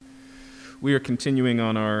We are continuing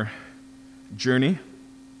on our journey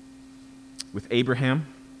with Abraham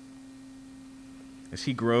as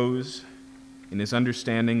he grows in his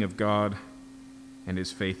understanding of God and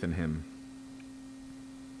his faith in him.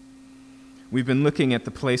 We've been looking at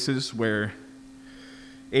the places where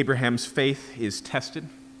Abraham's faith is tested.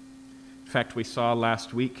 In fact, we saw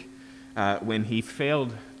last week when he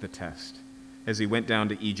failed the test as he went down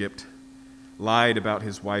to Egypt, lied about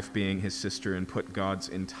his wife being his sister, and put God's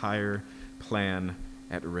entire plan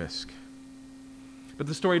at risk. But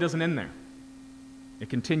the story doesn't end there. It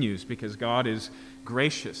continues because God is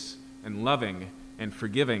gracious and loving and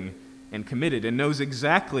forgiving and committed and knows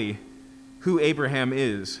exactly who Abraham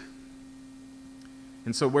is.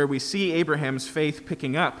 And so where we see Abraham's faith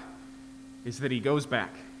picking up is that he goes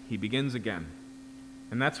back. He begins again.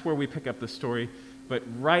 And that's where we pick up the story. But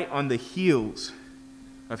right on the heels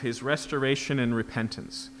of his restoration and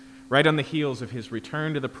repentance, right on the heels of his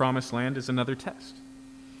return to the promised land, is another test.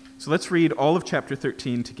 So let's read all of chapter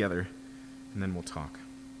 13 together, and then we'll talk.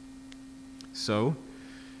 So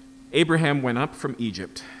Abraham went up from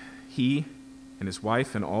Egypt, he and his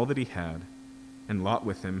wife and all that he had, and Lot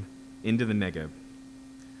with him, into the Negeb.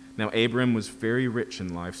 Now Abram was very rich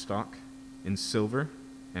in livestock, in silver,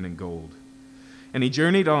 and in gold. And he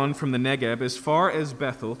journeyed on from the Negeb as far as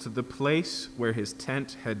Bethel, to the place where his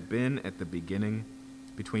tent had been at the beginning,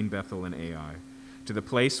 between Bethel and Ai, to the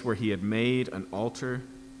place where he had made an altar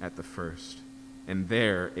at the first. And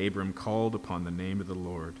there Abram called upon the name of the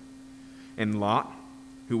Lord. And Lot,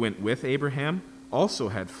 who went with Abraham, also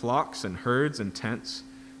had flocks and herds and tents,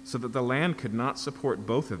 so that the land could not support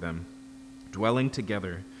both of them, dwelling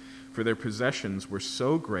together, for their possessions were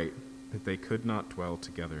so great that they could not dwell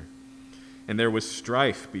together. And there was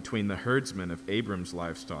strife between the herdsmen of Abram's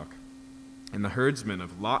livestock and the herdsmen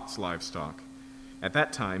of Lot's livestock. At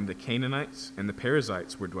that time, the Canaanites and the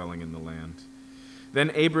Perizzites were dwelling in the land.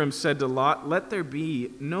 Then Abram said to Lot, "Let there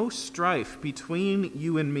be no strife between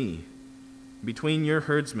you and me, between your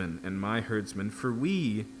herdsmen and my herdsmen, for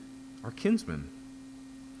we are kinsmen.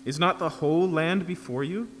 Is not the whole land before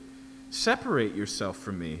you? Separate yourself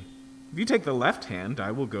from me. If you take the left hand,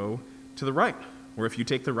 I will go to the right. Or if you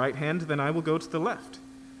take the right hand, then I will go to the left."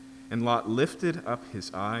 And Lot lifted up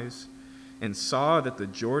his eyes and saw that the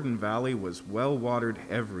Jordan Valley was well watered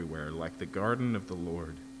everywhere, like the garden of the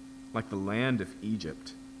Lord, like the land of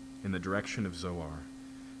Egypt, in the direction of Zoar.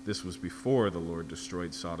 This was before the Lord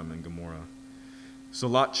destroyed Sodom and Gomorrah. So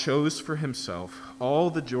Lot chose for himself all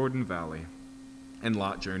the Jordan Valley, and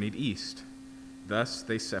Lot journeyed east. Thus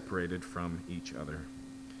they separated from each other.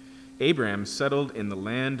 Abram settled in the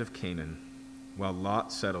land of Canaan, while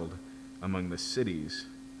Lot settled among the cities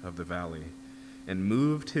of the valley, and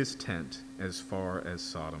moved his tent as far as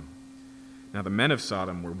Sodom. Now the men of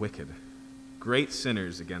Sodom were wicked, great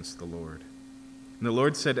sinners against the Lord. And the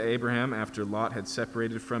Lord said to Abraham, after Lot had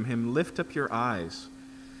separated from him, "Lift up your eyes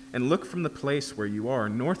and look from the place where you are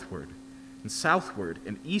northward and southward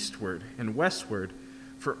and eastward and westward.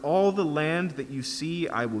 For all the land that you see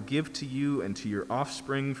I will give to you and to your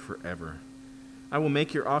offspring forever. I will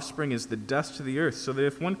make your offspring as the dust of the earth, so that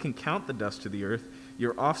if one can count the dust of the earth,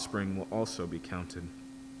 your offspring will also be counted.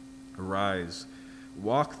 Arise,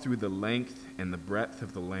 walk through the length and the breadth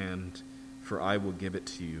of the land, for I will give it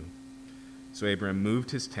to you." So Abram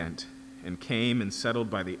moved his tent and came and settled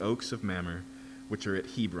by the oaks of Mamre, which are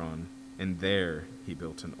at Hebron, and there he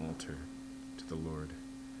built an altar to the Lord.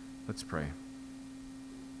 Let's pray.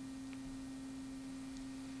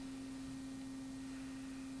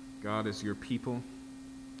 God, as your people,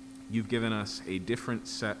 you've given us a different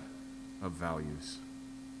set of values.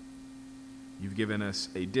 You've given us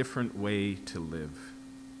a different way to live.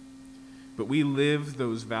 But we live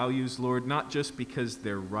those values, Lord, not just because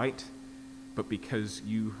they're right, but because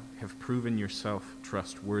you have proven yourself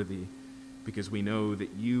trustworthy, because we know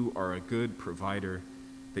that you are a good provider,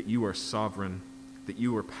 that you are sovereign, that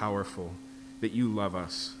you are powerful, that you love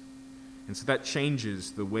us. And so that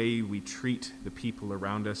changes the way we treat the people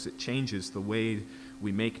around us. It changes the way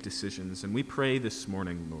we make decisions. And we pray this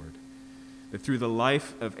morning, Lord, that through the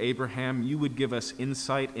life of Abraham, you would give us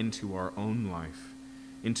insight into our own life,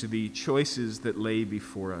 into the choices that lay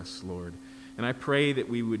before us, Lord. And I pray that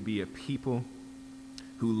we would be a people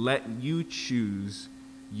who let you choose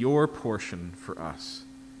your portion for us,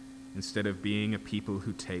 instead of being a people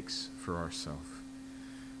who takes for ourselves.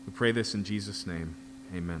 We pray this in Jesus' name.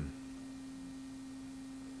 Amen.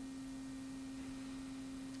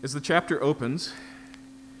 As the chapter opens,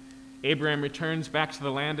 Abraham returns back to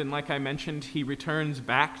the land, and like I mentioned, he returns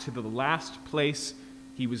back to the last place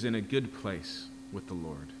he was in a good place with the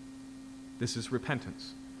Lord. This is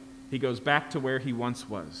repentance. He goes back to where he once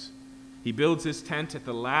was. He builds his tent at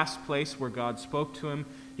the last place where God spoke to him.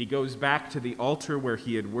 He goes back to the altar where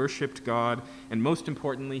he had worshiped God. And most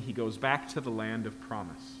importantly, he goes back to the land of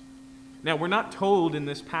promise. Now, we're not told in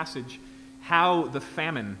this passage how the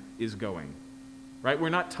famine is going, right? We're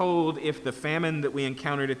not told if the famine that we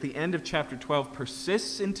encountered at the end of chapter 12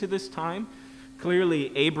 persists into this time.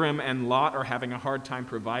 Clearly, Abram and Lot are having a hard time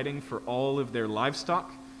providing for all of their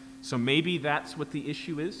livestock. So maybe that's what the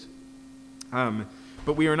issue is.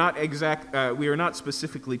 But we are not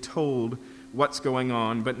specifically told what's going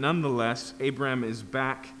on. But nonetheless, Abram is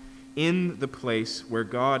back in the place where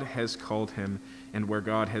God has called him and where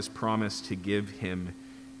God has promised to give him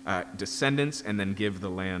descendants and then give the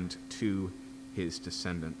land to his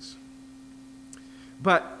descendants.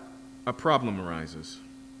 But a problem arises.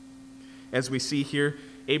 As we see here,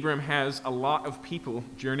 Abram has a lot of people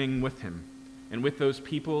journeying with him, and with those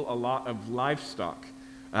people, a lot of livestock.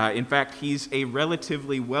 In fact, he's a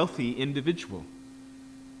relatively wealthy individual.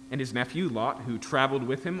 And his nephew, Lot, who traveled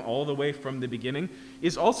with him all the way from the beginning,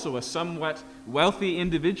 is also a somewhat wealthy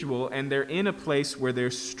individual, and they're in a place where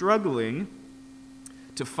they're struggling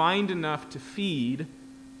to find enough to feed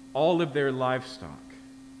all of their livestock.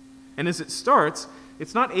 And as it starts,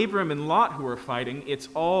 it's not Abram and Lot who are fighting, it's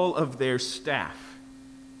all of their staff.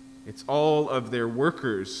 It's all of their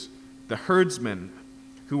workers, the herdsmen,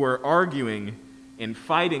 who are arguing and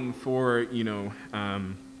fighting for,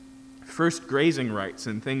 first grazing rights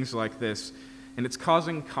and things like this. And it's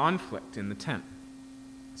causing conflict in the tent.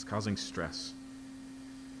 It's causing stress.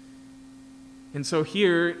 And so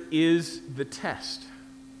here is the test.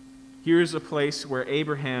 Here's a place where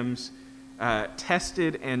Abraham's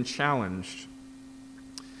tested and challenged.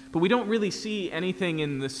 But we don't really see anything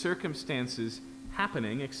in the circumstances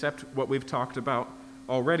happening except what we've talked about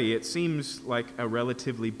already. It seems like a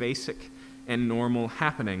relatively basic and normal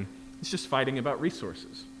happening. It's just fighting about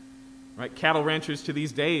resources. Right? Cattle ranchers to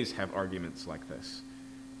these days have arguments like this.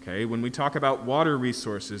 Okay? When we talk about water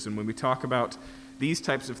resources and when we talk about these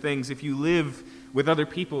types of things, if you live with other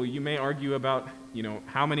people, you may argue about,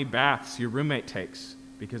 how many baths your roommate takes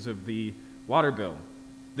because of the water bill.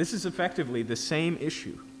 This is effectively the same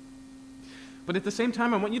issue. But at the same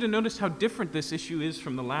time, I want you to notice how different this issue is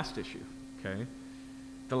from the last issue. Okay?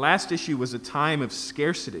 The last issue was a time of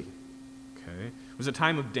scarcity. Okay? It was a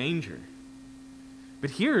time of danger. But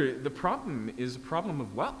here, the problem is a problem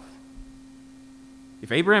of wealth.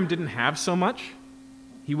 If Abraham didn't have so much,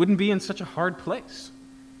 he wouldn't be in such a hard place,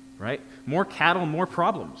 right? More cattle, more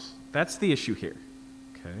problems. That's the issue here,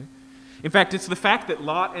 okay? In fact, it's the fact that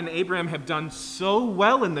Lot and Abraham have done so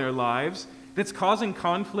well in their lives that's causing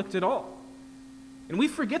conflict at all. And we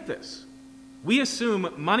forget this. We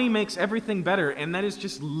assume money makes everything better, and that is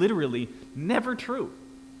just literally never true,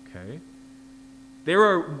 okay? There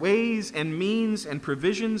are ways and means and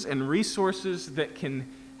provisions and resources that can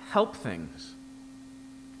help things.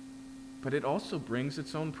 But it also brings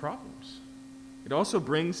its own problems. It also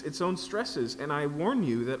brings its own stresses. And I warn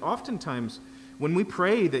you that oftentimes when we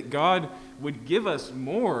pray that God would give us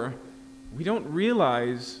more, we don't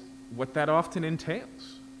realize what that often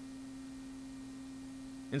entails.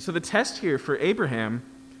 And so the test here for Abraham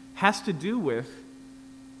has to do with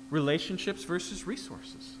relationships versus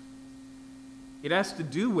resources. It has to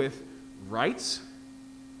do with rights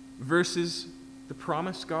versus the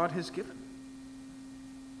promise God has given.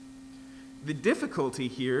 The difficulty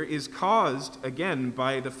here is caused, again,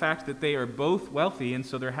 by the fact that they are both wealthy, and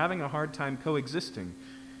so they're having a hard time coexisting.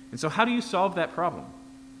 And so how do you solve that problem?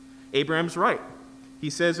 Abraham's right. He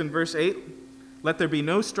says in verse 8, "Let there be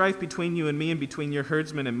no strife between you and me and between your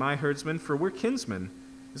herdsmen and my herdsmen, for we're kinsmen.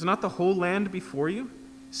 Is not the whole land before you?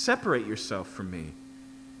 Separate yourself from me."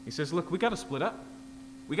 He says, look, we got to split up.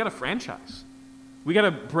 We got to franchise. We got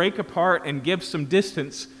to break apart and give some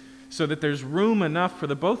distance so that there's room enough for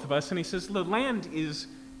the both of us. And he says, the land is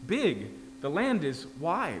big. The land is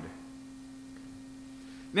wide.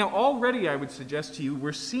 Now, already I would suggest to you,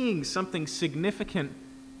 we're seeing something significant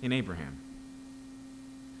in Abraham.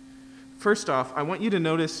 First off, I want you to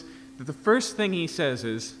notice that the first thing he says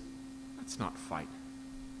is, let's not fight.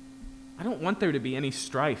 I don't want there to be any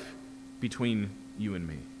strife between you and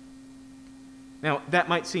me. Now, that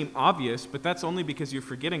might seem obvious, but that's only because you're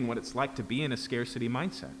forgetting what it's like to be in a scarcity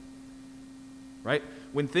mindset. Right?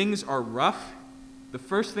 When things are rough, the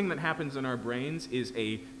first thing that happens in our brains is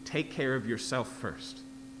a take care of yourself first.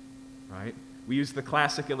 Right? We use the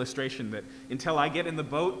classic illustration that until I get in the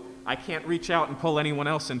boat, I can't reach out and pull anyone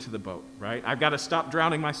else into the boat. Right? I've got to stop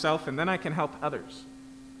drowning myself, and then I can help others.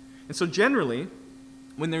 And so generally,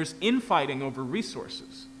 when there's infighting over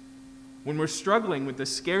resources, when we're struggling with the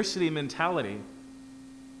scarcity mentality,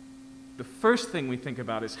 the first thing we think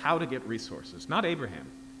about is how to get resources, not Abraham.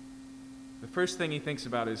 The first thing he thinks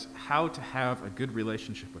about is how to have a good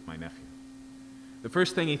relationship with my nephew. The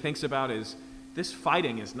first thing he thinks about is, this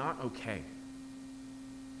fighting is not okay.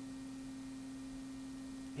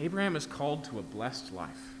 Abraham is called to a blessed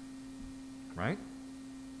life, right?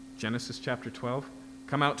 Genesis chapter 12,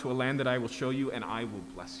 come out to a land that I will show you, and I will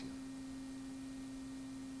bless you.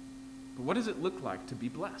 But what does it look like to be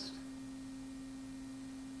blessed?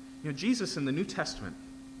 Jesus in the New Testament,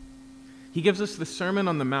 he gives us the Sermon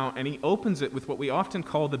on the Mount, and he opens it with what we often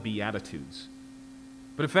call the Beatitudes.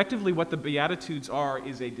 But effectively what the Beatitudes are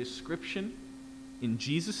is a description in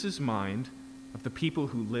Jesus' mind of the people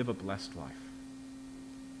who live a blessed life.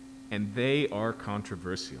 And they are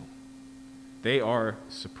controversial. They are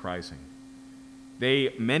surprising.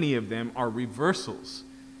 Many of them are reversals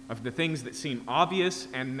of the things that seem obvious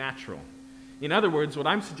and natural. In other words, what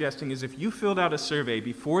I'm suggesting is if you filled out a survey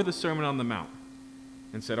before the Sermon on the Mount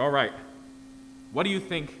and said, all right, what do you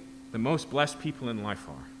think the most blessed people in life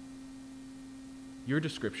are? Your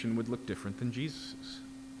description would look different than Jesus's.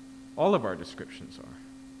 All of our descriptions are.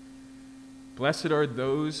 Blessed are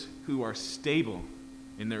those who are stable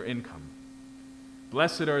in their income.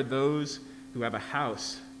 Blessed are those who have a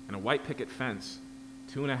house and a white picket fence,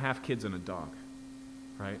 2.5 kids and a dog,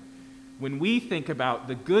 right? When we think about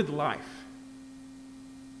the good life,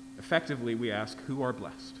 effectively we ask, who are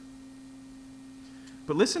blessed?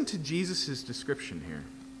 But listen to Jesus' description here.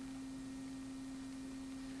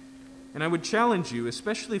 And I would challenge you,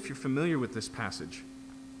 especially if you're familiar with this passage,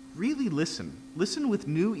 really listen. Listen with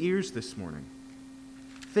new ears this morning.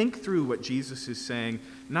 Think through what Jesus is saying,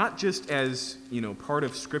 not just as, part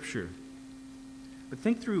of Scripture, but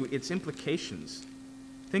think through its implications.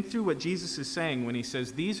 Think through what Jesus is saying when he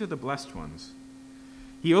says, these are the blessed ones.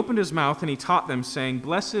 He opened his mouth and he taught them, saying,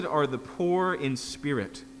 blessed are the poor in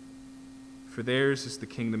spirit, for theirs is the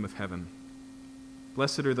kingdom of heaven.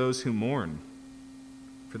 Blessed are those who mourn,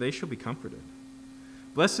 for they shall be comforted.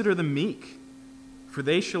 Blessed are the meek, for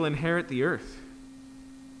they shall inherit the earth.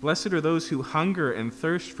 Blessed are those who hunger and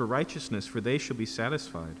thirst for righteousness, for they shall be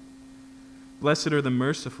satisfied. Blessed are the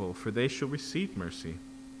merciful, for they shall receive mercy.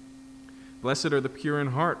 Blessed are the pure in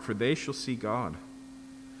heart, for they shall see God.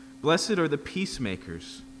 Blessed are the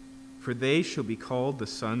peacemakers, for they shall be called the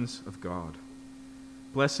sons of God.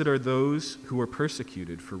 Blessed are those who are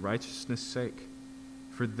persecuted for righteousness' sake,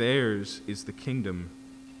 for theirs is the kingdom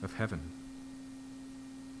of heaven.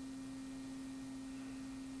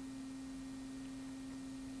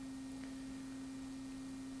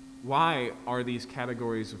 Why are these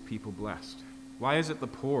categories of people blessed? Why is it the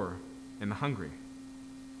poor and the hungry?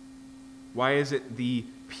 Why is it the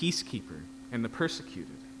peacekeeper and the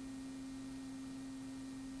persecuted?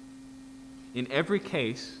 In every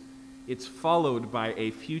case, it's followed by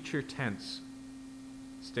a future tense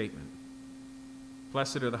statement.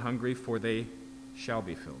 Blessed are the hungry, for they shall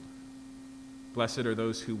be filled. Blessed are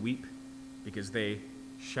those who weep, because they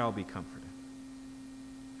shall be comforted.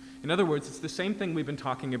 In other words, it's the same thing we've been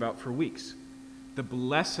talking about for weeks. The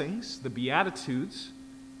blessings, the beatitudes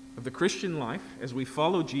of the Christian life as we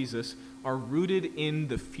follow Jesus are rooted in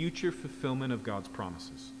the future fulfillment of God's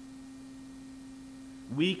promises.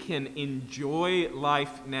 We can enjoy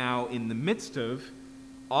life now in the midst of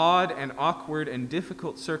odd and awkward and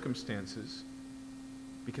difficult circumstances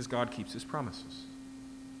because God keeps his promises.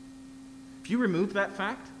 If you remove that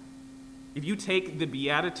fact, if you take the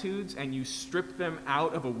Beatitudes and you strip them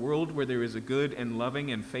out of a world where there is a good and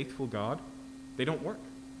loving and faithful God, they don't work.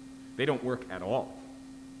 They don't work at all.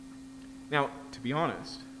 Now, to be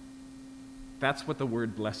honest, that's what the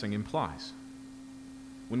word blessing implies.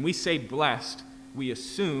 When we say blessed, we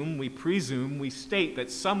assume, we presume, we state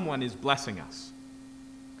that someone is blessing us.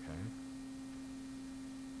 Okay?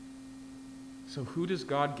 So who does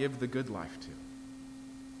God give the good life to?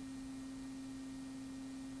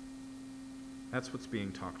 That's what's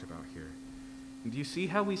being talked about here. And do you see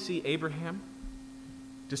how we see Abraham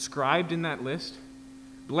described in that list?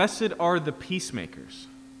 Blessed are the peacemakers.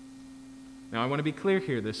 Now, I want to be clear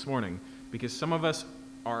here this morning because some of us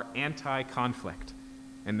are anti-conflict,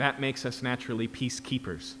 and that makes us naturally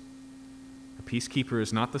peacekeepers. A peacekeeper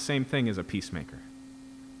is not the same thing as a peacemaker.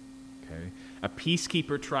 Okay? A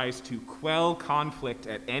peacekeeper tries to quell conflict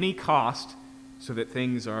at any cost so that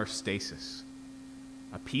things are stasis.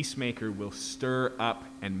 A peacemaker will stir up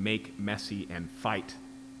and make messy and fight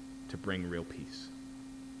to bring real peace.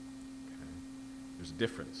 Okay? There's a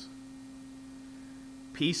difference.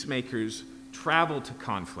 Peacemakers travel to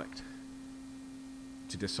conflict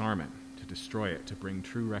to disarm it, to destroy it, to bring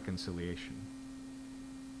true reconciliation.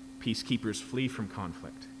 Peacekeepers flee from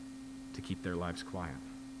conflict to keep their lives quiet.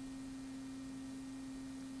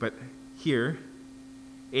 But here,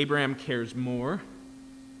 Abraham cares more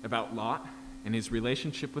about Lot and his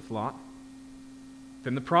relationship with Lot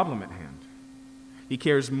than the problem at hand. He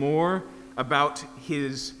cares more about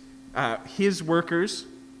his workers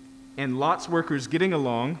and Lot's workers getting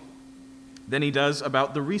along than he does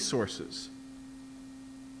about the resources.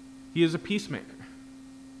 He is a peacemaker.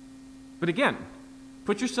 But again,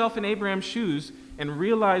 put yourself in Abraham's shoes and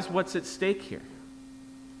realize what's at stake here.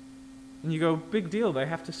 And you go, big deal, they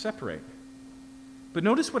have to separate. But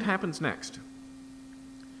notice what happens next.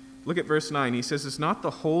 Look at verse 9. He says, "Is not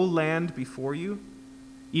the whole land before you?"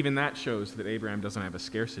 Even that shows that Abraham doesn't have a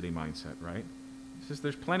scarcity mindset, right? He says,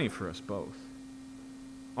 there's plenty for us both.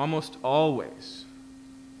 Almost always,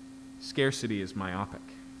 scarcity is myopic,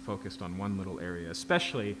 focused on one little area,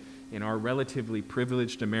 especially in our relatively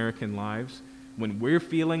privileged American lives, when we're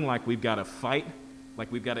feeling like we've got to fight, like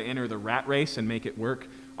we've got to enter the rat race and make it work.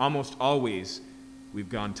 Almost always, we've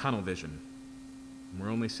gone tunnel vision. And we're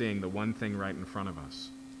only seeing the one thing right in front of us.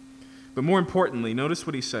 But more importantly, notice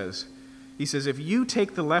what he says. He says, if you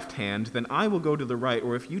take the left hand, then I will go to the right,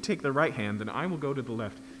 or if you take the right hand, then I will go to the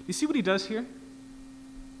left. Do you see what he does here?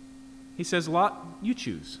 He says, Lot, you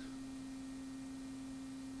choose.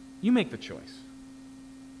 You make the choice.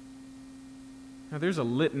 Now, there's a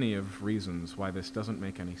litany of reasons why this doesn't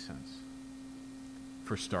make any sense.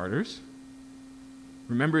 For starters,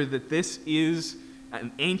 remember that this is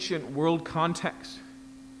an ancient world context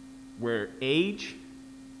where age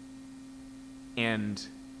and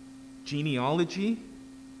genealogy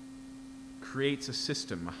creates a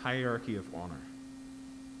system, a hierarchy of honor.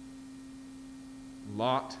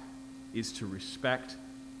 Lot is to respect,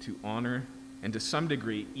 to honor, and to some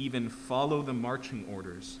degree even follow the marching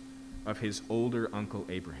orders of his older uncle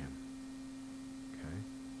Abraham. Okay?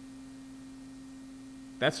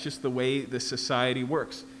 That's just the way the society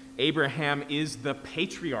works. Abraham is the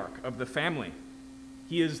patriarch of the family.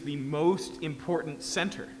 He is the most important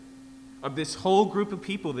center of this whole group of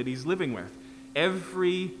people that he's living with.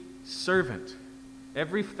 Every servant,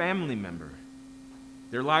 every family member,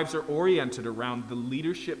 their lives are oriented around the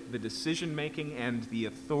leadership, the decision-making, and the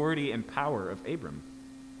authority and power of Abram.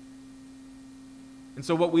 And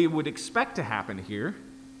so what we would expect to happen here,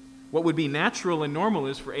 what would be natural and normal,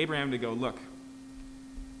 is for Abraham to go, look,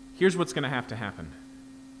 here's what's going to happen.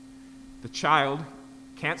 The child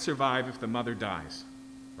can't survive if the mother dies,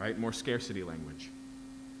 right? More scarcity language.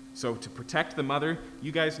 So to protect the mother,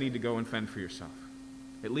 you guys need to go and fend for yourself,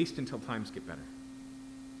 at least until times get better.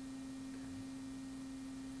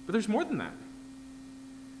 But there's more than that.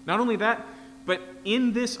 Not only that, but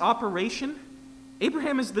in this operation,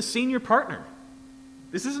 Abraham is the senior partner.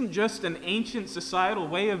 This isn't just an ancient societal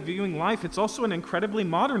way of viewing life, it's also an incredibly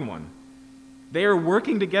modern one. They are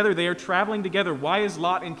working together, they are traveling together. Why is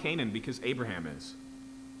Lot in Canaan? Because Abraham is.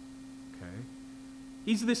 Okay?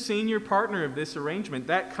 He's the senior partner of this arrangement.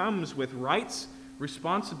 That comes with rights,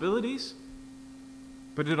 responsibilities,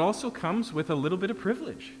 but it also comes with a little bit of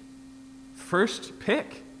privilege. First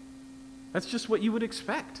pick. That's just what you would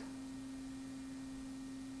expect.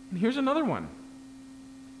 And here's another one.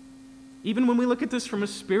 Even when we look at this from a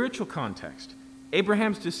spiritual context,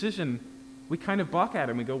 Abraham's decision, we kind of balk at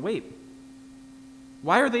him. We go, wait,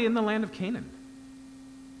 why are they in the land of Canaan?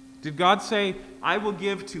 Did God say, I will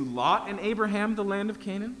give to Lot and Abraham the land of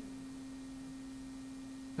Canaan?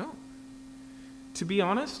 No. To be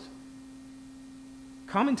honest,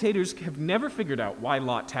 commentators have never figured out why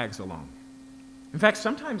Lot tags along. In fact,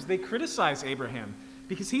 sometimes they criticize Abraham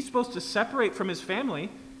because he's supposed to separate from his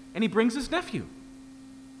family and he brings his nephew.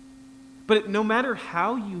 But no matter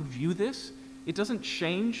how you view this, it doesn't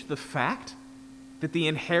change the fact that the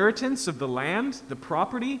inheritance of the land, the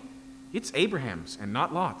property, it's Abraham's and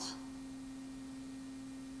not Lot's.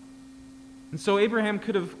 And so Abraham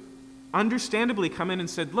could have understandably come in and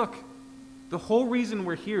said, look, the whole reason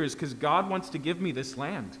we're here is because God wants to give me this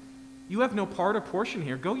land. You have no part or portion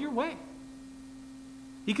here. Go your way.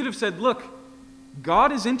 He could have said, look,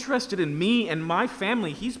 God is interested in me and my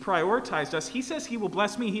family. He's prioritized us. He says he will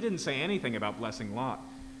bless me. He didn't say anything about blessing Lot.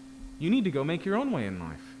 You need to go make your own way in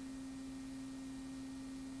life.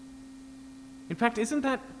 In fact, isn't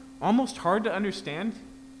that almost hard to understand?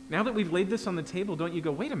 Now that we've laid this on the table, don't you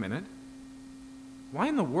go, wait a minute. Why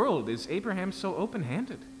in the world is Abraham so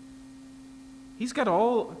open-handed? He's got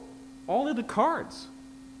all of the cards.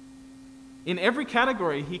 In every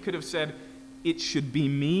category, he could have said, it should be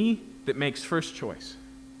me that makes first choice.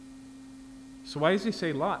 So why does he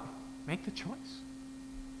say, Lot, make the choice?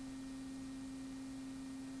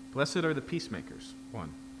 Blessed are the peacemakers,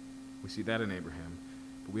 one. We see that in Abraham.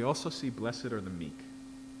 But we also see blessed are the meek.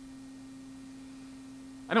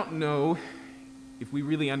 I don't know if we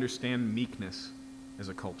really understand meekness as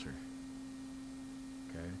a culture.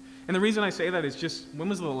 Okay? And the reason I say that is just, when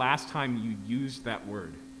was the last time you used that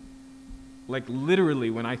word? Like literally,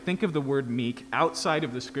 when I think of the word meek, outside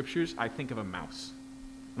of the scriptures, I think of a mouse.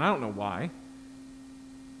 And I don't know why,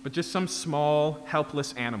 but just some small,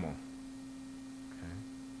 helpless animal. Okay?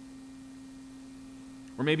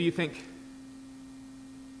 Or maybe you think,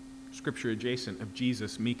 scripture adjacent, of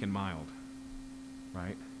Jesus, meek and mild,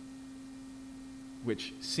 right?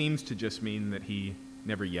 Which seems to just mean that he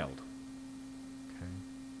never yelled. Okay?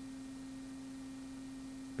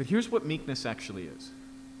 But here's what meekness actually is.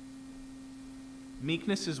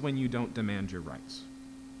 Meekness is when you don't demand your rights.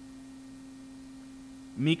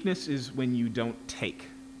 Meekness is when you don't take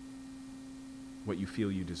what you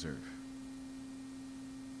feel you deserve.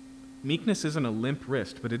 Meekness isn't a limp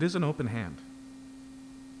wrist, but it is an open hand.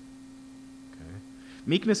 Okay?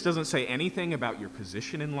 Meekness doesn't say anything about your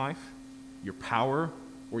position in life, your power,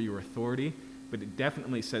 or your authority, but it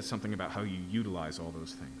definitely says something about how you utilize all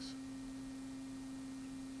those things.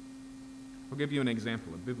 I'll give you an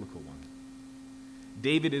example, a biblical one.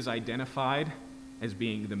 David is identified as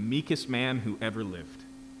being the meekest man who ever lived.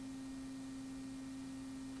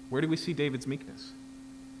 Where do we see David's meekness?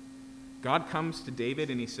 God comes to David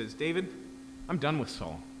and he says, David, I'm done with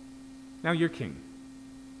Saul. Now you're king.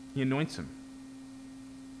 He anoints him.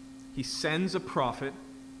 He sends a prophet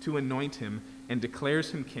to anoint him and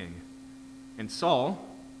declares him king. And Saul,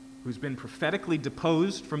 who's been prophetically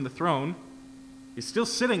deposed from the throne, is still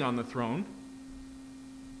sitting on the throne.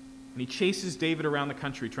 And he chases David around the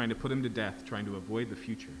country trying to put him to death, trying to avoid the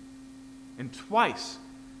future. And twice,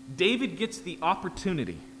 David gets the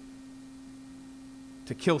opportunity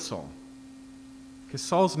to kill Saul. Because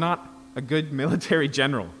Saul's not a good military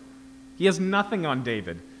general. He has nothing on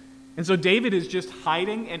David. And so David is just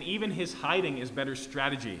hiding, and even his hiding is better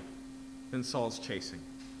strategy than Saul's chasing.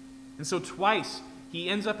 And so twice, he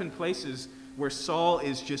ends up in places where Saul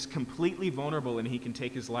is just completely vulnerable and he can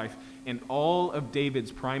take his life. And all of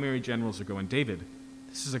David's primary generals are going, David,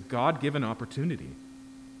 this is a God-given opportunity.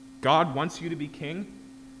 God wants you to be king.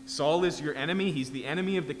 Saul is your enemy. He's the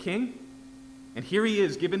enemy of the king. And here he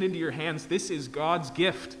is, given into your hands. This is God's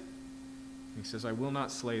gift. And he says, I will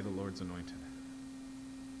not slay the Lord's anointed.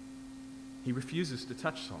 He refuses to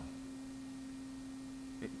touch Saul.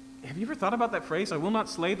 Have you ever thought about that phrase, I will not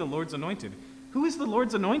slay the Lord's anointed? Who is the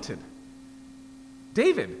Lord's anointed?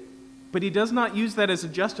 David. But he does not use that as a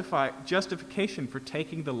justification for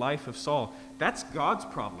taking the life of Saul. That's God's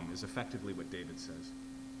problem, is effectively what David says.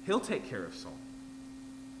 He'll take care of Saul.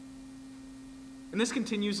 And this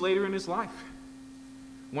continues later in his life.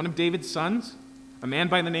 One of David's sons, a man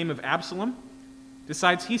by the name of Absalom,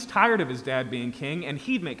 decides he's tired of his dad being king and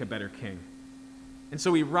he'd make a better king. And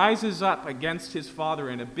so he rises up against his father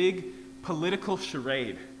in a big political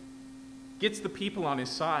charade, gets the people on his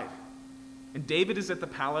side. And David is at the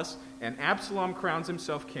palace, and Absalom crowns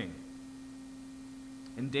himself king.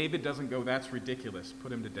 And David doesn't go, that's ridiculous,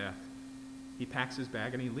 put him to death. He packs his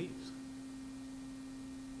bag and he leaves.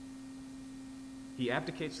 He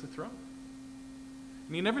abdicates the throne.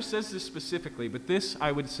 And he never says this specifically, but this,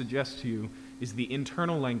 I would suggest to you, is the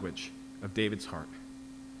internal language of David's heart.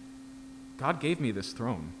 God gave me this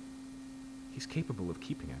throne. He's capable of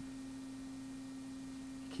keeping it.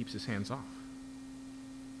 He keeps his hands off.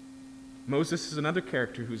 Moses is another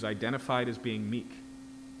character who's identified as being meek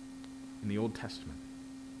in the Old Testament.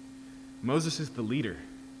 Moses is the leader,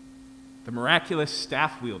 the miraculous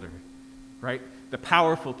staff wielder, right? The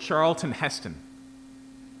powerful Charlton Heston.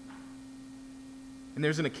 And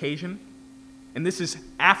there's an occasion, and this is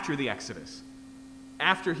after the Exodus,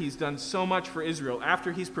 after he's done so much for Israel,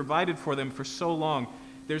 after he's provided for them for so long,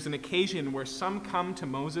 there's an occasion where some come to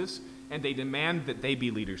Moses and they demand that they be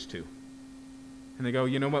leaders too. And they go,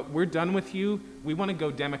 you know what, we're done with you. We want to go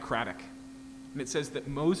democratic. And it says that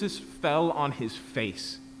Moses fell on his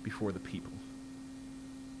face before the people.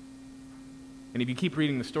 And if you keep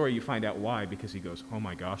reading the story, you find out why, because he goes, oh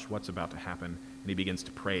my gosh, what's about to happen? And he begins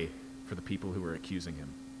to pray for the people who are accusing him.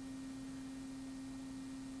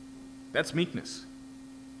 That's meekness.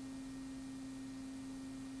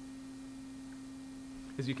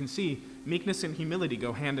 As you can see, meekness and humility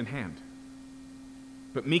go hand in hand.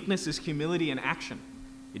 But meekness is humility in action.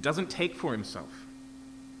 It doesn't take for himself.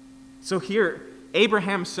 So here,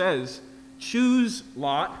 Abraham says, choose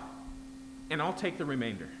Lot, and I'll take the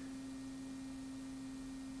remainder.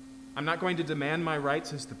 I'm not going to demand my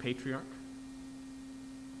rights as the patriarch.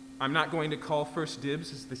 I'm not going to call first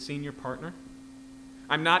dibs as the senior partner.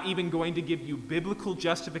 I'm not even going to give you biblical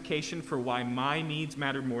justification for why my needs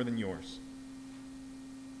matter more than yours.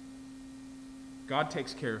 God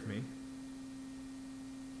takes care of me.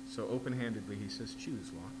 So open-handedly he says,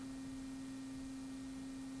 choose, Lot.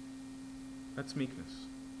 That's meekness.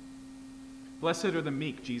 Blessed are the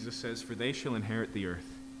meek, Jesus says, for they shall inherit the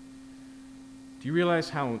earth. Do you realize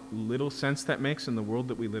how little sense that makes in the world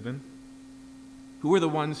that we live in? Who are the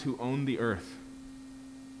ones who own the earth?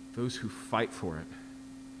 Those who fight for it,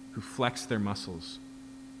 who flex their muscles,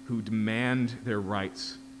 who demand their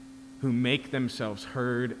rights, who make themselves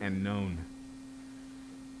heard and known.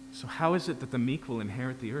 So how is it that the meek will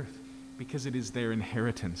inherit the earth? Because it is their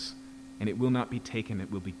inheritance, and it will not be taken,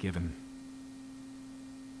 it will be given.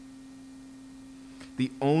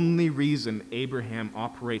 The only reason Abraham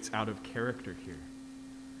operates out of character here,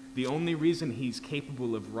 the only reason he's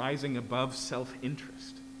capable of rising above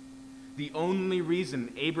self-interest, the only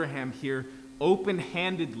reason Abraham here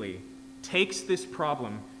open-handedly takes this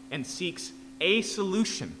problem and seeks a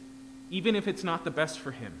solution, even if it's not the best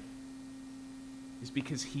for him, is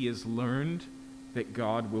because he has learned that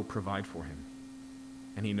God will provide for him,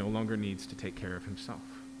 and he no longer needs to take care of himself.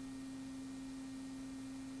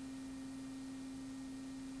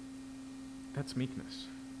 That's meekness.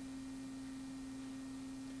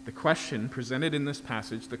 The question presented in this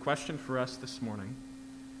passage, the question for us this morning,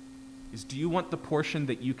 is do you want the portion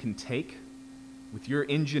that you can take with your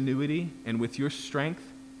ingenuity and with your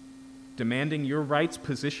strength, demanding your rights,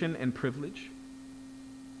 position, and privilege?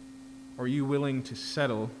 Or are you willing to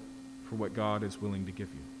settle for what God is willing to give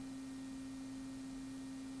you?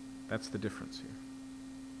 That's the difference here.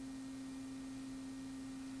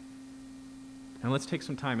 Now let's take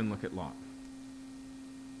some time and look at Lot.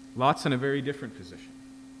 Lot's in a very different position.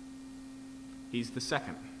 He's the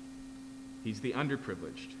second. He's the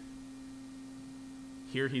underprivileged.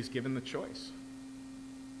 Here he's given the choice.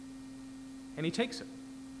 And he takes it.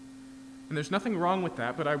 And there's nothing wrong with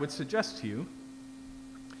that, but I would suggest to you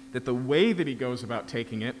that the way that he goes about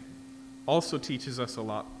taking it also teaches us a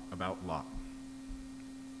lot about Lot.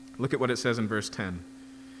 Look at what it says in verse 10.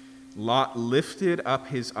 Lot lifted up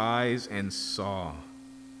his eyes and saw.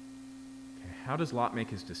 How does Lot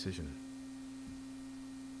make his decision?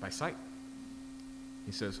 By sight.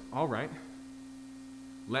 He says, all right,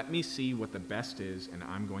 let me see what the best is, and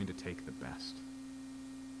I'm going to take the best.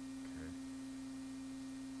 Okay.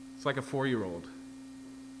 It's like a 4-year-old.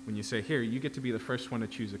 When you say, here, you get to be the first one to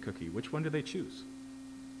choose a cookie. Which one do they choose?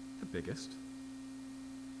 The biggest.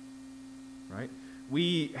 Right?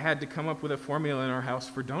 We had to come up with a formula in our house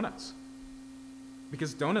for donuts.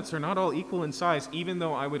 Because donuts are not all equal in size, even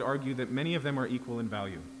though I would argue that many of them are equal in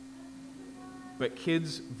value. But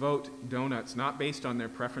kids vote donuts not based on their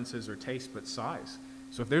preferences or taste, but size.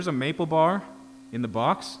 So if there's a maple bar in the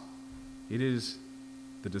box, it is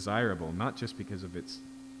the desirable, not just because of its,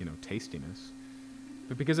 tastiness,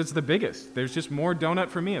 but because it's the biggest. There's just more donut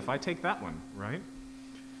for me if I take that one, right?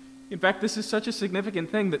 In fact, this is such a significant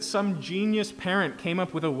thing that some genius parent came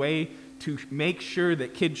up with a way to make sure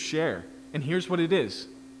that kids share. And here's what it is.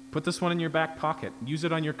 Put this one in your back pocket. Use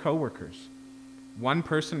it on your coworkers. One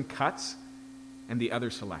person cuts and the other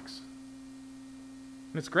selects.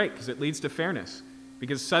 And it's great because it leads to fairness.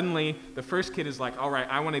 Because suddenly the first kid is like, all right,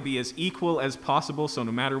 I want to be as equal as possible, so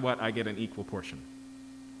no matter what, I get an equal portion.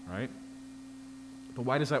 Right? But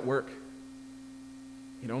why does that work?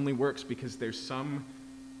 It only works because there's some,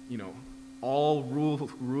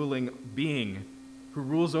 all-ruling being who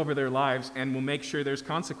rules over their lives and will make sure there's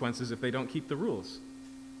consequences if they don't keep the rules.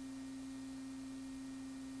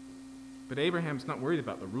 But Abraham's not worried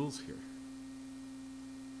about the rules here.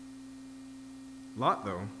 Lot,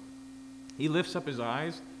 though, he lifts up his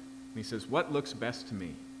eyes and he says, what looks best to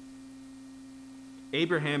me?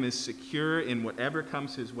 Abraham is secure in whatever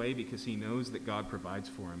comes his way because he knows that God provides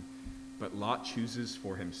for him. But Lot chooses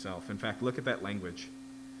for himself. In fact, look at that language.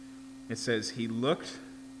 It says, he looked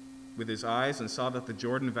with his eyes and saw that the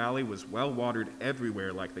Jordan Valley was well watered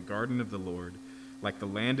everywhere, like the garden of the Lord, like the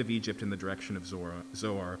land of Egypt in the direction of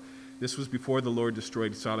Zoar. This was before the Lord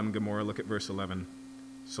destroyed Sodom and Gomorrah. Look at verse 11.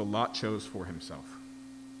 So Lot chose for himself.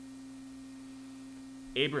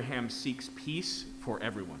 Abraham seeks peace for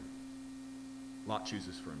everyone. Lot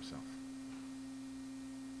chooses for himself.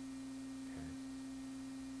 Okay.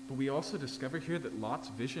 But we also discover here that Lot's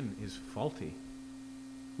vision is faulty.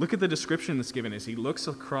 Look at the description that's given as he looks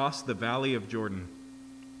across the valley of Jordan.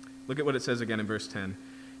 Look at what it says again in verse 10.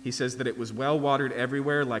 He says that it was well watered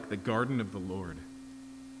everywhere like the garden of the Lord.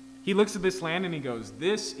 He looks at this land and he goes,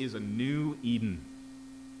 this is a new Eden.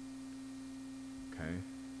 Okay.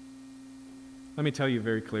 Let me tell you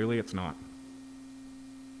very clearly, it's not.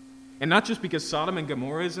 And not just because Sodom and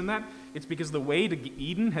Gomorrah is in that, it's because the way to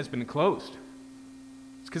Eden has been closed.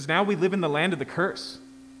 It's because now we live in the land of the curse.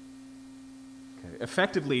 Okay.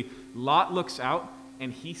 Effectively, Lot looks out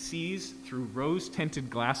and he sees through rose-tinted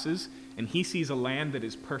glasses, and he sees a land that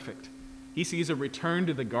is perfect. He sees a return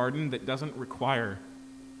to the garden that doesn't require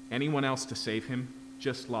anyone else to save him,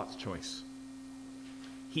 just Lot's choice.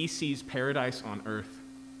 He sees paradise on earth.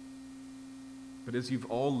 But as you've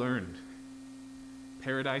all learned,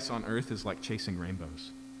 paradise on earth is like chasing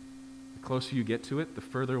rainbows. The closer you get to it, the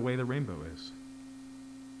further away the rainbow is.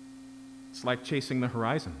 It's like chasing the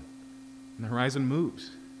horizon, and the horizon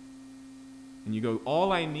moves. And you go,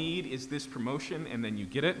 all I need is this promotion, and then you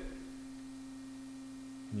get it,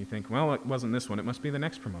 and you think, well, it wasn't this one, it must be the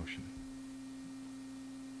next promotion.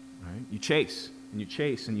 Right? You chase, and you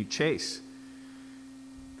chase, and you chase.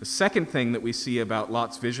 The second thing that we see about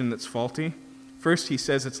Lot's vision that's faulty, first he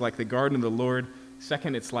says it's like the garden of the Lord.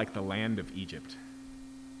 Second, it's like the land of Egypt.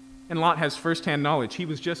 And Lot has firsthand knowledge. He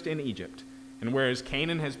was just in Egypt. And whereas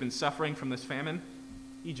Canaan has been suffering from this famine,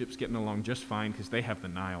 Egypt's getting along just fine because they have the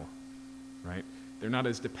Nile, right? They're not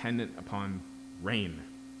as dependent upon rain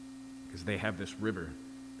because they have this river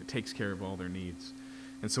that takes care of all their needs.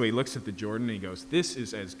 And so he looks at the Jordan and he goes, this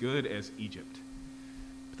is as good as Egypt.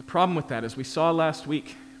 But the problem with that, as we saw last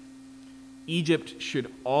week, Egypt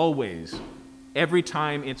should always, every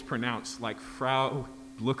time it's pronounced, like Frau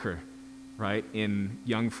Blucher, right, in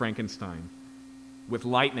Young Frankenstein, with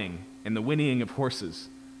lightning and the whinnying of horses.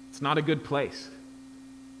 It's not a good place.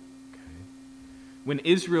 Okay. When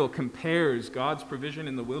Israel compares God's provision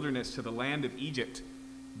in the wilderness to the land of Egypt,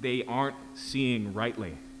 they aren't seeing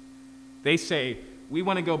rightly. They say, we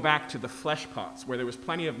want to go back to the flesh pots where there was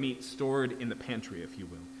plenty of meat stored in the pantry, if you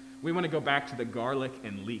will. We want to go back to the garlic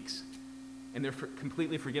and leeks. And they're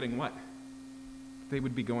completely forgetting what? They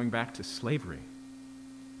would be going back to slavery,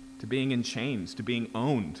 to being in chains, to being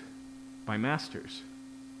owned by masters,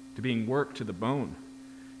 to being worked to the bone,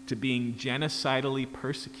 to being genocidally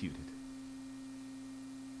persecuted.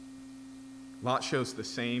 Lot shows the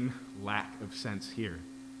same lack of sense here.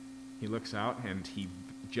 He looks out and he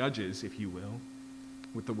judges, if you will,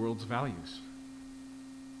 with the world's values.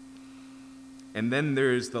 And then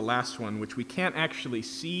there's the last one, which we can't actually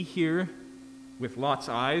see here with Lot's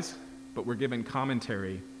eyes, but we're given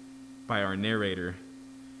commentary by our narrator.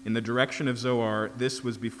 In the direction of Zoar, this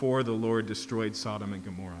was before the Lord destroyed Sodom and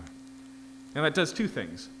Gomorrah. Now that does two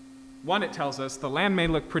things. One, it tells us the land may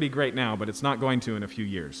look pretty great now, but it's not going to in a few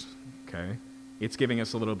years. Okay? It's giving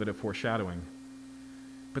us a little bit of foreshadowing.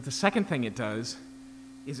 But the second thing it does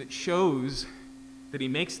is it shows that he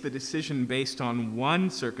makes the decision based on one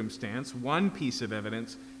circumstance, one piece of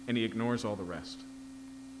evidence, and he ignores all the rest.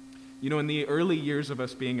 You know, in the early years of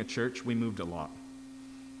us being a church, we moved a lot.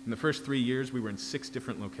 In the first 3 years, we were in 6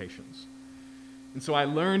 different locations. And so I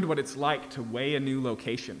learned what it's like to weigh a new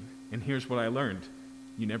location. And here's what I learned.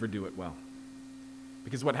 You never do it well.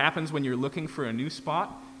 Because what happens when you're looking for a new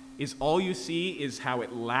spot is all you see is how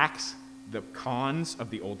it lacks the cons of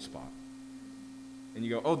the old spot. And you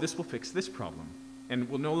go, oh, this will fix this problem. And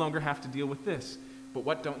we'll no longer have to deal with this. But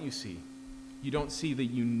what don't you see? You don't see the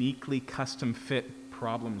uniquely custom-fit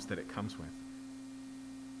problems that it comes with.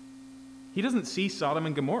 He doesn't see Sodom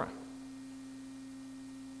and Gomorrah.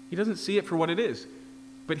 He doesn't see it for what it is.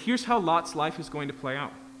 But here's how Lot's life is going to play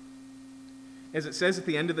out. As it says at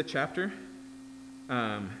the end of the chapter,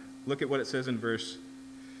 look at what it says in verse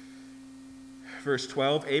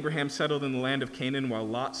 12. Abraham settled in the land of Canaan, while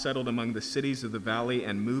Lot settled among the cities of the valley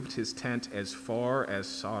and moved his tent as far as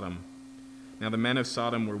Sodom. Now the men of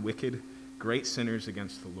Sodom were wicked, great sinners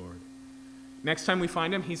against the Lord. Next time we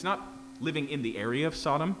find him, he's not living in the area of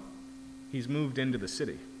Sodom. He's moved into the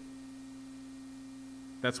city.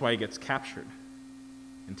 That's why he gets captured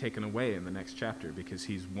and taken away in the next chapter, because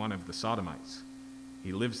he's one of the Sodomites.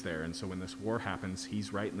 He lives there, and so when this war happens,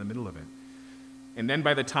 he's right in the middle of it. And then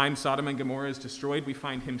by the time Sodom and Gomorrah is destroyed, we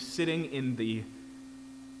find him sitting in the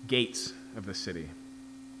gates of the city,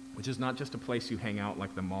 which is not just a place you hang out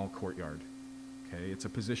like the mall courtyard. Okay? It's a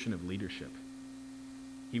position of leadership.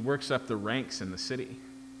 He works up the ranks in the city.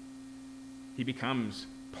 He becomes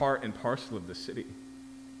part and parcel of the city.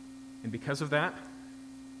 And because of that,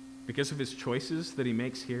 because of his choices that he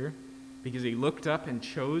makes here, because he looked up and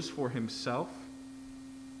chose for himself,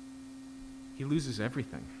 he loses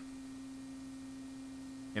everything.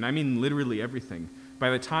 And I mean literally everything.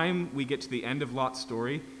 By the time we get to the end of Lot's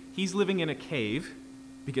story, he's living in a cave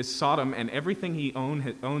because Sodom and everything he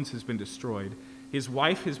owns has been destroyed. His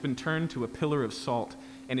wife has been turned to a pillar of salt,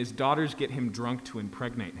 and his daughters get him drunk to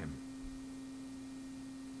impregnate him.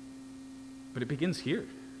 But it begins here.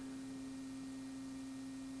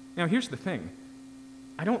 Now, here's the thing.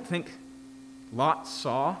 I don't think Lot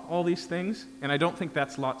saw all these things, and I don't think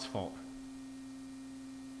that's Lot's fault.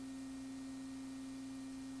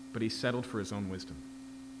 But he settled for his own wisdom.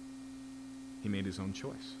 He made his own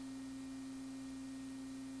choice.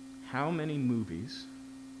 How many movies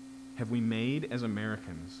have we made as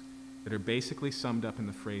Americans that are basically summed up in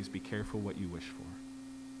the phrase, be careful what you wish for?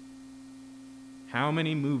 How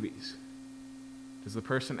many movies does the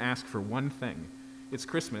person ask for one thing? It's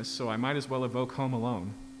Christmas, so I might as well evoke Home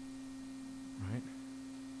Alone, right?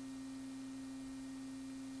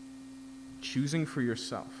 Choosing for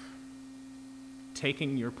yourself,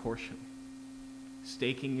 taking your portion,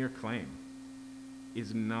 staking your claim,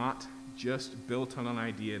 is not just built on an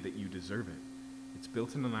idea that you deserve it. It's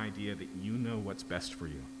built on an idea that you know what's best for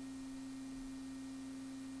you.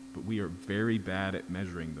 But we are very bad at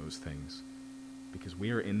measuring those things because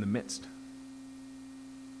we are in the midst.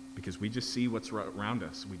 Because we just see what's around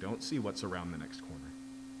us. We don't see what's around the next corner.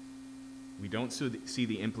 We don't see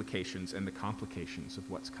the implications and the complications of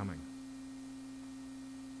what's coming.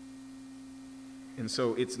 And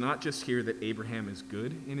so it's not just here that Abraham is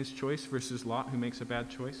good in his choice versus Lot who makes a bad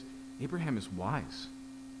choice. Abraham is wise.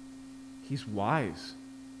 He's wise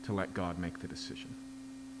to let God make the decision.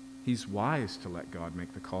 He's wise to let God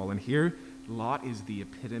make the call. And here, Lot is the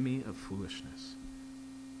epitome of foolishness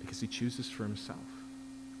because he chooses for himself.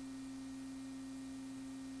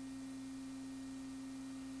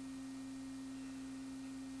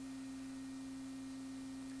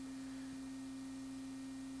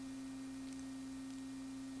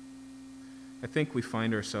 I think we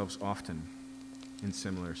find ourselves often in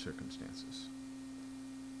similar circumstances.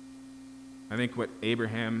 I think what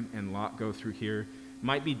Abraham and Lot go through here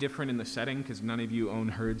might be different in the setting because none of you own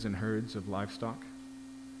herds and herds of livestock,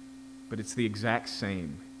 but it's the exact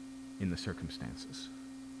same in the circumstances.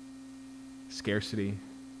 Scarcity,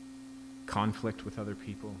 conflict with other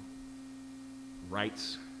people,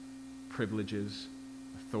 rights, privileges,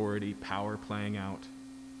 authority, power playing out,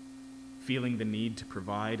 feeling the need to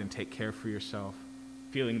provide and take care for yourself,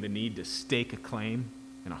 feeling the need to stake a claim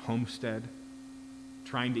in a homestead,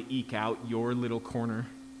 trying to eke out your little corner.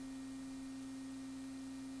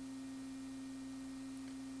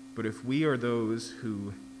 But if we are those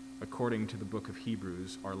who, according to the book of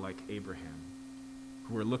Hebrews, are like Abraham,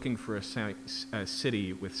 who are looking for a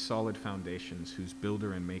city with solid foundations whose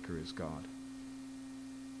builder and maker is God,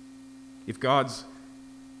 if God's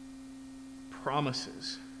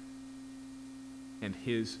promises and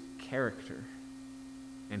his character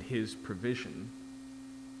and his provision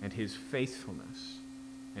and his faithfulness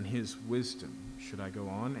and his wisdom, should I go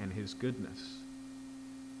on, and his goodness,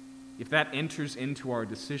 if that enters into our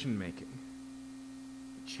decision making,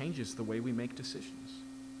 it changes the way we make decisions.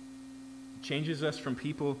 It changes us from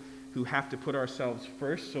people who have to put ourselves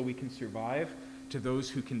first so we can survive to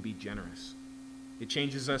those who can be generous. It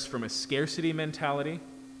changes us from a scarcity mentality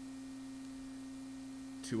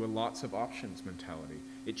to a lots of options mentality.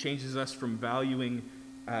 It changes us from valuing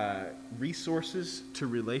resources to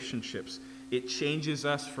relationships. It changes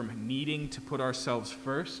us from needing to put ourselves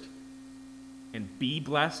first and be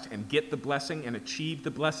blessed and get the blessing and achieve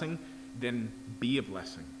the blessing, then be a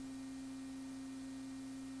blessing.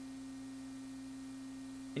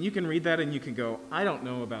 And you can read that and you can go, I don't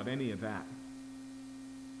know about any of that.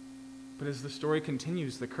 But as the story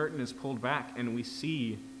continues, the curtain is pulled back and we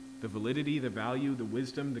see the validity, the value, the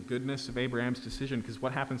wisdom, the goodness of Abraham's decision, because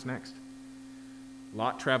what happens next?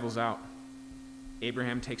 Lot travels out.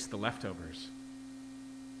 Abraham takes the leftovers.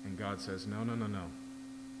 And God says, no.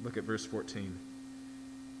 Look at verse 14.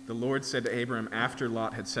 The Lord said to Abram after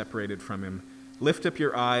Lot had separated from him, lift up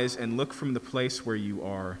your eyes and look from the place where you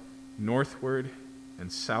are, northward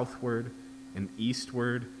and southward and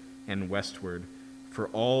eastward and westward. For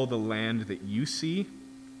all the land that you see,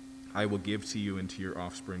 I will give to you and to your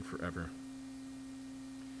offspring forever.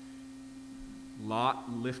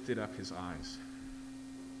 Lot lifted up his eyes.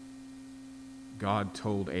 God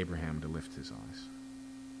told Abraham to lift his eyes.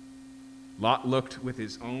 Lot looked with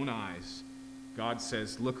his own eyes. God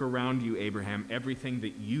says, look around you, Abraham. Everything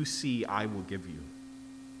that you see, I will give you.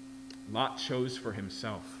 Lot chose for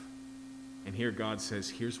himself. And here God says,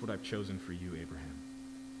 here's what I've chosen for you, Abraham.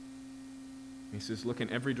 He says, look in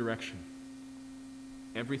every direction.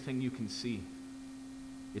 Everything you can see,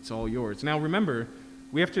 it's all yours. Now remember,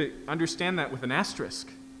 we have to understand that with an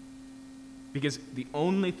asterisk. Because the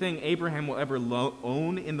only thing Abraham will ever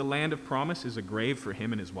own in the land of promise is a grave for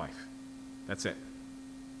him and his wife. That's it.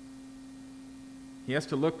 He has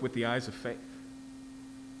to look with the eyes of faith.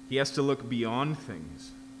 He has to look beyond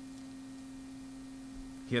things.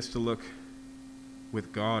 He has to look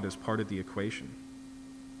with God as part of the equation.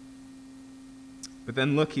 But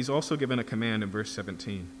then look, he's also given a command in verse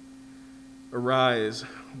 17. Arise,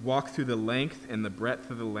 walk through the length and the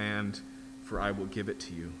breadth of the land, for I will give it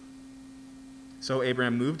to you. So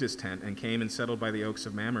Abraham moved his tent and came and settled by the oaks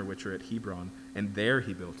of Mamre, which are at Hebron, and there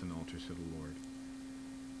he built an altar to the Lord.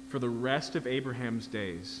 For the rest of Abraham's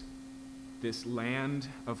days, this land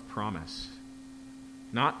of promise,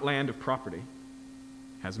 not land of property,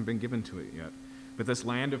 hasn't been given to it yet, but this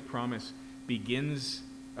land of promise begins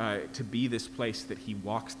to be this place that he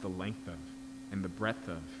walks the length of and the breadth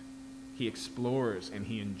of. He explores and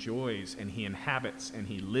he enjoys and he inhabits and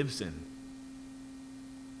he lives in.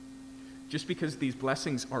 Just because these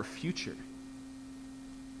blessings are future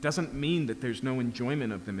doesn't mean that there's no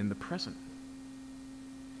enjoyment of them in the present.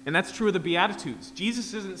 And that's true of the Beatitudes.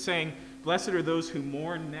 Jesus isn't saying, "Blessed are those who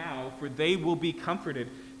mourn now, for they will be comforted."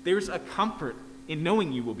 There's a comfort in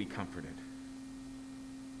knowing you will be comforted.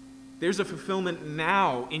 There's a fulfillment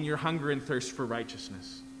now in your hunger and thirst for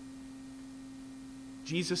righteousness.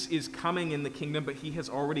 Jesus is coming in the kingdom, but he has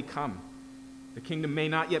already come. The kingdom may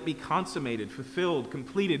not yet be consummated, fulfilled,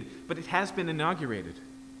 completed, but it has been inaugurated.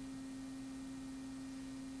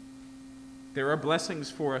 There are blessings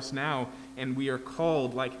for us now, and we are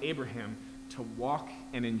called, like Abraham, to walk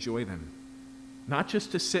and enjoy them, not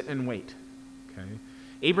just to sit and wait. Okay?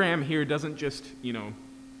 Abraham here doesn't just,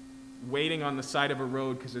 waiting on the side of a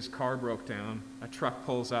road because his car broke down. A truck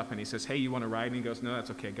pulls up and he says, "Hey, you want to ride?" And he goes, "No, that's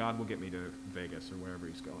okay. God will get me to Vegas," or wherever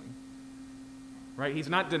he's going. Right? He's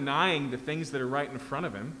not denying the things that are right in front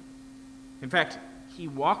of him. In fact, he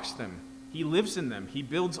walks them. He lives in them. He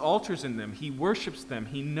builds altars in them. He worships them.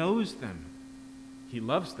 He knows them. He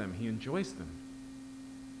loves them. He enjoys them.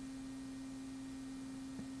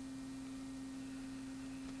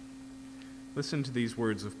 Listen to these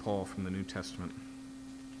words of Paul from the New Testament.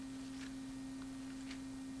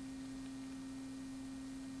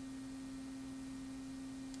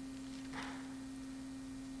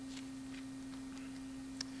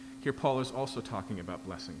 Here Paul is also talking about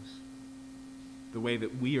blessings, the way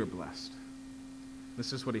that we are blessed.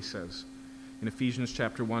 This is what he says in Ephesians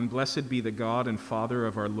chapter 1, "Blessed be the God and Father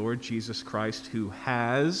of our Lord Jesus Christ, who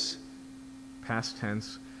has," past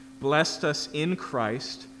tense, "blessed us in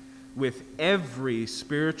Christ with every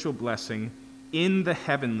spiritual blessing in the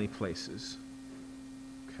heavenly places."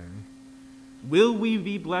 Okay. Will we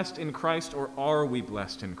be blessed in Christ, or are we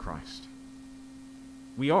blessed in Christ?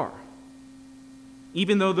 We are.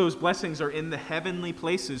 Even though those blessings are in the heavenly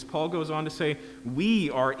places, Paul goes on to say, we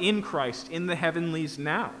are in Christ in the heavenlies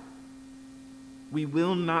now. We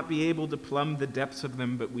will not be able to plumb the depths of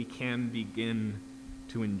them, but we can begin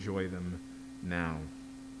to enjoy them now.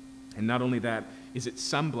 And not only that, is it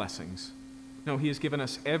some blessings? No, he has given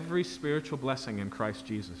us every spiritual blessing in Christ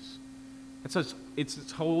Jesus. It's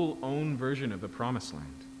its whole own version of the promised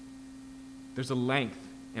land. There's a length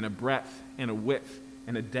and a breadth and a width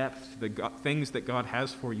and a depth to the things that God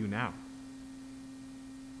has for you now.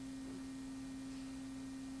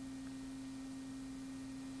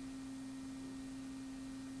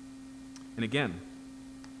 And again,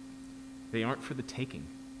 they aren't for the taking.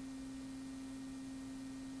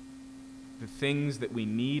 The things that we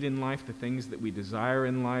need in life, the things that we desire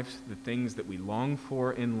in life, the things that we long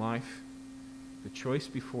for in life, the choice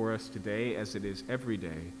before us today, as it is every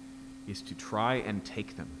day, is to try and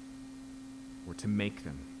take them, or to make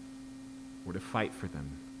them, or to fight for them,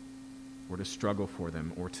 or to struggle for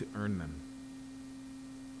them, or to earn them,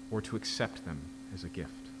 or to accept them as a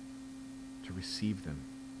gift, to receive them.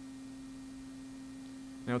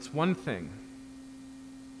 Now, it's one thing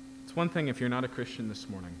if you're not a Christian this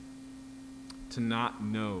morning, to not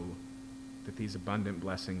know that these abundant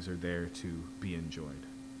blessings are there to be enjoyed.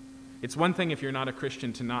 It's one thing if you're not a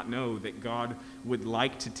Christian to not know that God would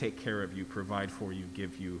like to take care of you, provide for you,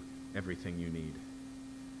 give you everything you need.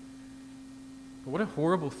 But what a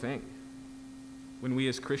horrible thing when we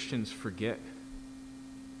as Christians forget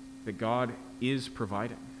that God is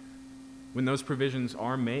providing, when those provisions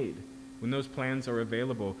are made, when those plans are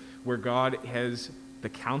available, where God has the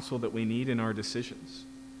counsel that we need in our decisions,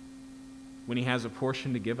 when he has a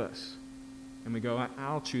portion to give us, and we go,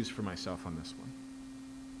 I'll choose for myself on this one.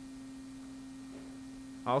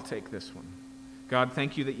 I'll take this one. God,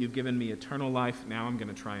 thank you that you've given me eternal life. Now I'm going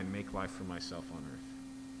to try and make life for myself on earth.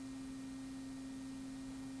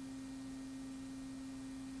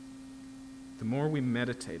 The more we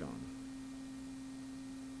meditate on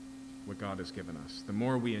what God has given us, the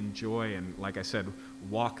more we enjoy and, like I said,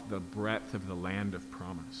 walk the breadth of the land of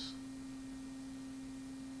promise,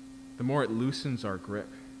 the more it loosens our grip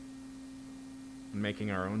on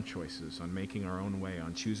making our own choices, on making our own way,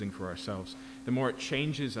 on choosing for ourselves, the more it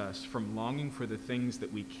changes us from longing for the things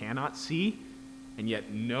that we cannot see and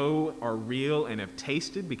yet know are real and have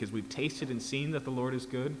tasted, because we've tasted and seen that the Lord is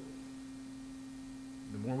good.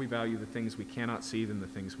 The more we value the things we cannot see than the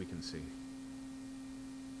things we can see.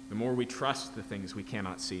 The more we trust the things we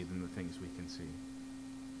cannot see than the things we can see.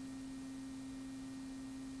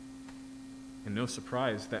 And no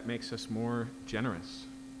surprise, that makes us more generous.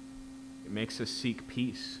 It makes us seek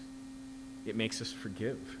peace. It makes us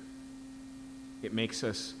forgive. It makes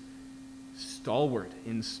us stalwart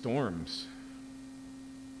in storms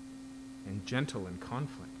and gentle in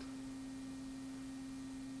conflict.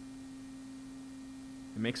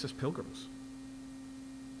 It makes us pilgrims,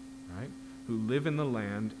 right? Who live in the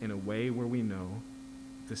land in a way where we know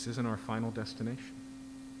this isn't our final destination.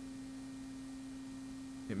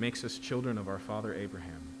 It makes us children of our father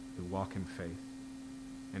Abraham, who walk in faith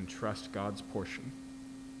and trust God's portion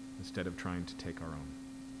instead of trying to take our own.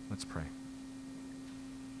 Let's pray.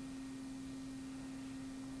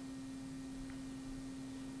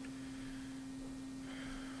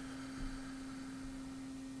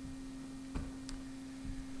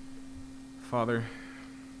 Father,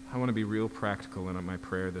 I want to be real practical in my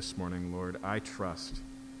prayer this morning, Lord. I trust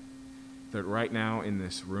that right now in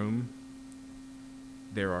this room,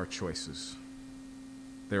 there are choices.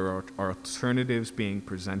 There are alternatives being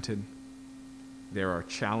presented. There are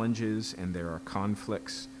challenges and there are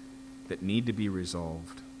conflicts that need to be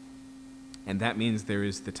resolved. And that means there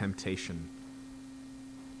is the temptation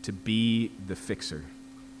to be the fixer,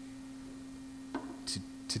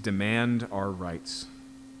 to demand our rights,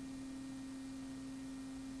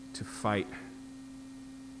 to fight,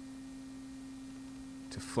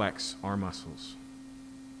 to flex our muscles.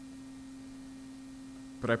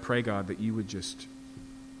 But I pray, God, that you would just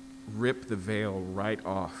rip the veil right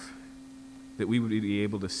off, that we would be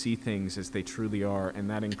able to see things as they truly are, and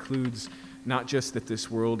that includes not just that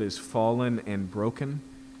this world is fallen and broken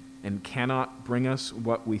and cannot bring us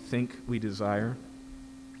what we think we desire,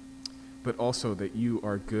 but also that you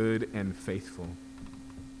are good and faithful,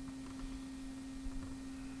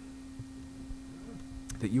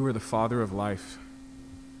 that you are the Father of life,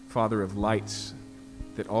 Father of lights,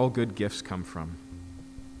 that all good gifts come from.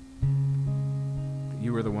 That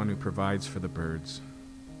you are the one who provides for the birds.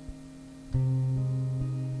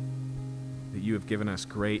 That you have given us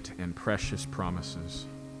great and precious promises.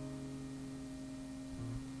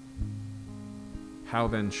 How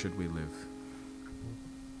then should we live?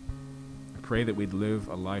 I pray that we'd live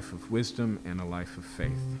a life of wisdom and a life of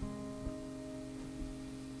faith.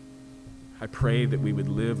 I pray that we would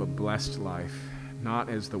live a blessed life, not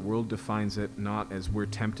as the world defines it, not as we're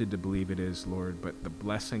tempted to believe it is, Lord, but the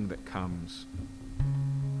blessing that comes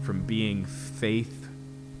from being faith-filled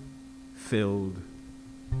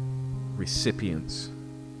recipients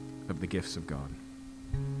of the gifts of God.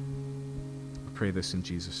 I pray this in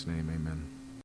Jesus' name, amen.